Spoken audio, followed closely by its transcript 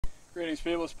Greetings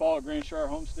people, it's Paul at GreenShire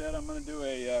Homestead. I'm going to do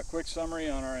a quick summary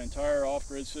on our entire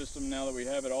off-grid system now that we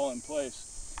have it all in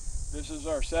place. This is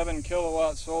our 7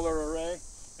 kilowatt solar array,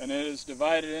 and it is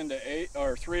divided into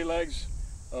 3 legs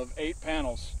of 8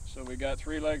 panels. So we got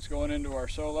 3 legs going into our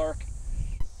solar.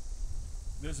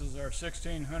 This is our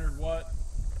 1600 watt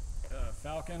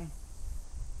Falcon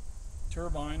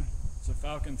turbine. It's a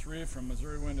Falcon 3 from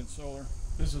Missouri Wind and Solar.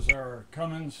 This is our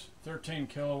Cummins 13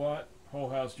 kilowatt whole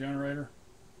house generator.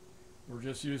 We're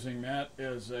just using that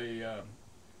as a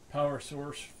power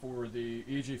source for the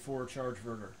EG4 charge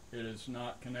inverter. It is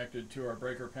not connected to our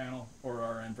breaker panel or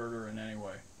our inverter in any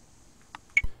way.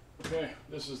 Okay,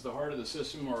 this is the heart of the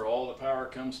system where all the power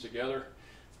comes together.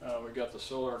 We got the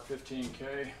solar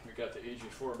 15K, we got the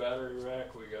EG4 battery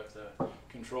rack, we got the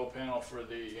control panel for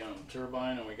the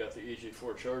turbine, and we got the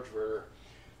EG4 charge inverter.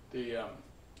 The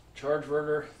charge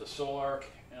inverter, the solar,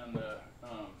 and the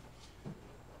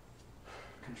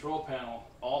control panel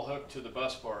all hooked to the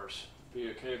bus bars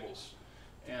via cables,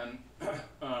 and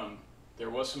there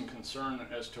was some concern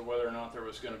as to whether or not there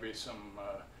was going to be some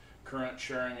current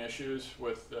sharing issues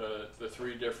with the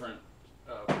 3 different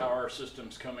power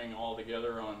systems coming all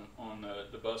together on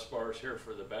the bus bars here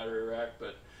for the battery rack,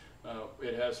 but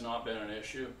it has not been an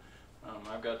issue.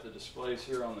 I've got the displays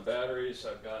here on the batteries,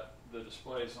 I've got the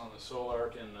displays on the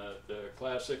solar and the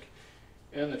classic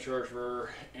and the charge inverter,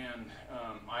 and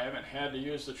I haven't had to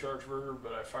use the charge inverter,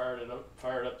 but I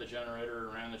fired up the generator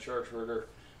and ran the charge inverter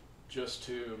just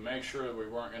to make sure that we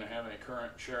weren't going to have any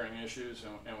current sharing issues,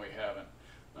 and we haven't.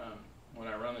 When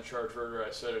I run the charge inverter,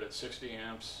 I set it at 60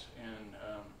 amps, and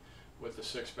with the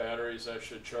 6 batteries, I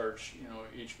should charge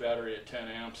each battery at 10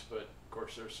 amps. But of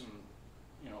course, there's some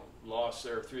loss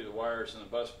there through the wires and the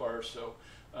bus bars, so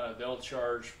they'll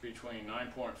charge between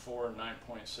 9.4 and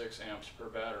 9.6 amps per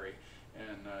battery.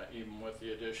 And even with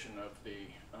the addition of the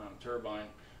turbine,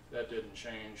 that didn't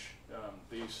change.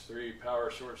 These 3 power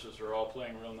sources are all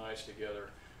playing real nice together.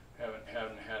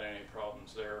 Haven't had any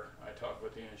problems there. I talked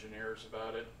with the engineers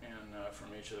about it, and from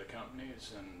each of the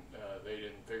companies, and they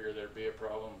didn't figure there'd be a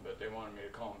problem, but they wanted me to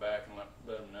call them back and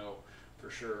let them know for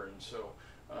sure, and so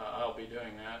I'll be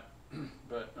doing that.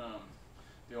 But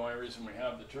the only reason we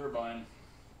have the turbine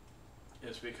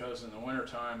is because in the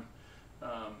wintertime,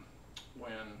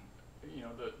 when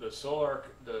the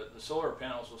solar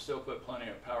panels will still put plenty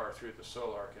of power through the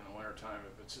solar in the wintertime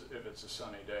if it's a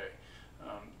sunny day.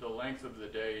 The length of the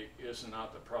day is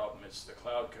not the problem, it's the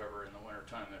cloud cover in the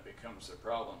wintertime that becomes the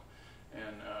problem.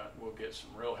 And we'll get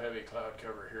some real heavy cloud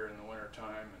cover here in the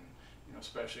wintertime, and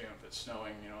especially if it's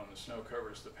snowing, and the snow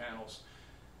covers the panels.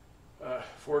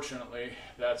 Fortunately,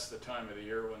 that's the time of the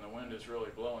year when the wind is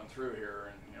really blowing through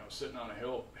here, and sitting on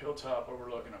a hilltop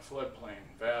overlooking a floodplain,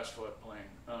 vast floodplain,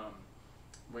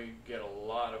 we get a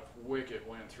lot of wicked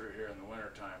wind through here in the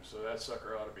wintertime, so that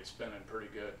sucker ought to be spinning pretty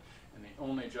good. And the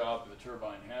only job the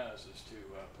turbine has is to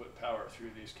put power through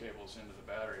these cables into the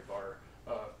battery bar,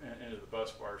 into the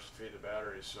bus bars to feed the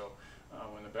batteries. So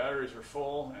when the batteries are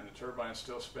full and the turbine's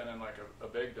still spinning like a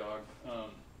big dog,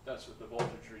 that's what the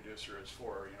voltage reducer is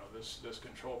for. This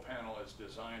control panel is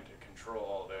designed to control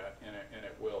all that, and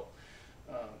it will.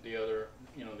 The other,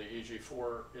 the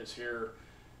EG4 is here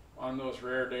on those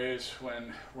rare days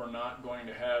when we're not going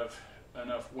to have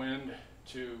enough wind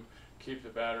to keep the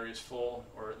batteries full,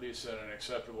 or at least at an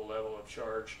acceptable level of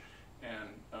charge, and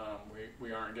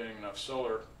we aren't getting enough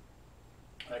solar.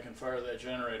 I can fire that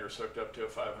generator hooked up to a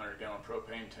 500-gallon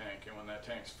propane tank, and when that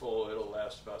tank's full, it'll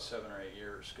last about 7 or 8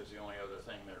 years, because the only other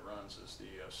thing that it runs is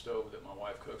the stove that my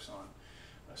wife cooks on.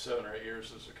 7 or 8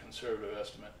 years is a conservative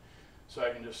estimate. So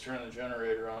I can just turn the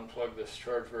generator on, plug this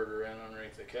charge inverter in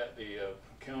underneath the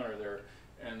counter there,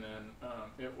 and then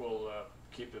it will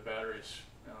keep the batteries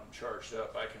charged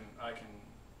up. I can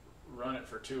run it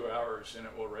for 2 hours, and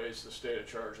it will raise the state of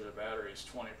charge of the batteries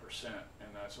 20%, and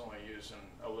that's only using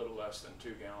a little less than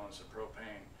 2 gallons of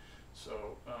propane.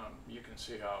 So you can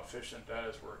see how efficient that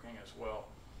is working as well.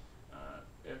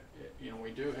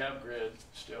 We do have grid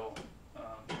still.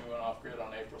 We went off grid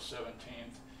on April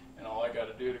 17th, and all I got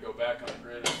to do to go back on the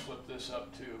grid is flip this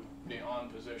up to the on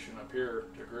position up here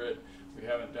to grid. We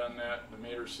haven't done that. The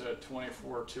meter said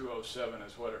 24207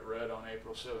 is what it read on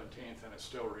April 17th, and it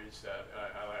still reads that.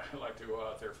 I like to go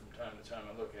out there from time to time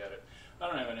and look at it. I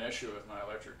don't have an issue with my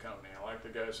electric company. I like the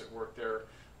guys that work there.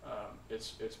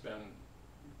 It's been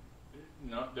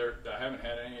I haven't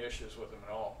had any issues with them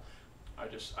at all.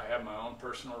 I have my own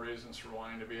personal reasons for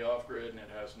wanting to be off grid, and it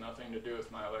has nothing to do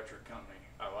with my electric company.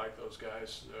 I like those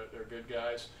guys. They're good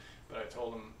guys, but I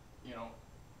told them,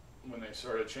 when they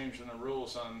started changing the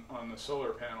rules on the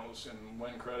solar panels and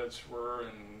when credits were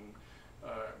and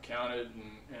counted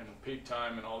and peak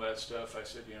time and all that stuff, I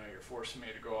said, you know, you're forcing me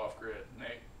to go off grid. And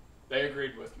they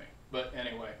agreed with me. But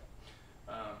anyway,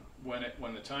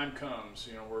 when the time comes,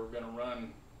 you know, we're going to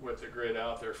run with the grid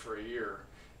out there for a year.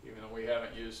 Even though we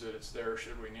haven't used it, it's there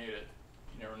should we need it.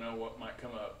 You never know what might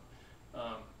come up.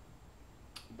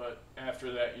 But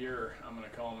after that year, I'm going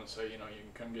to call them and say, you know, you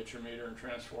can come get your meter and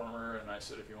transformer. And I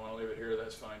said, if you want to leave it here,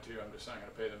 that's fine too. I'm just not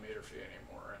going to pay the meter fee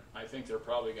anymore. And I think they're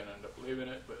probably going to end up leaving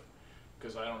it, but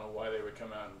because I don't know why they would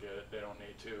come out and get it. They don't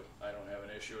need to. I don't have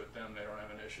an issue with them. They don't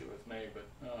have an issue with me. But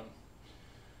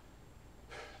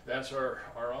that's our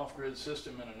off-grid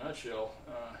system in a nutshell.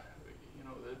 You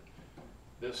know, that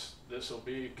this will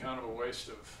be kind of a waste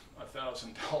of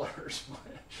 $1,000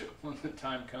 when the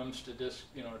time comes to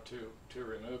to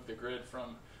remove the grid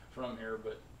from here.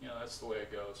 But you know, that's the way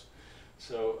it goes.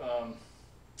 So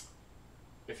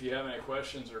if you have any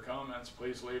questions or comments,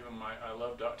 please leave them. I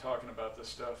love talking about this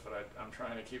stuff, but I'm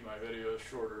trying to keep my videos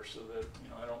shorter so that, you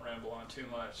know, I don't ramble on too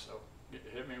much. So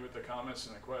hit me with the comments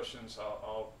and the questions.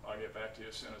 I'll get back to you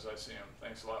as soon as I see them.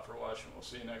 Thanks a lot for watching. We'll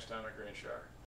see you next time at GreenShire.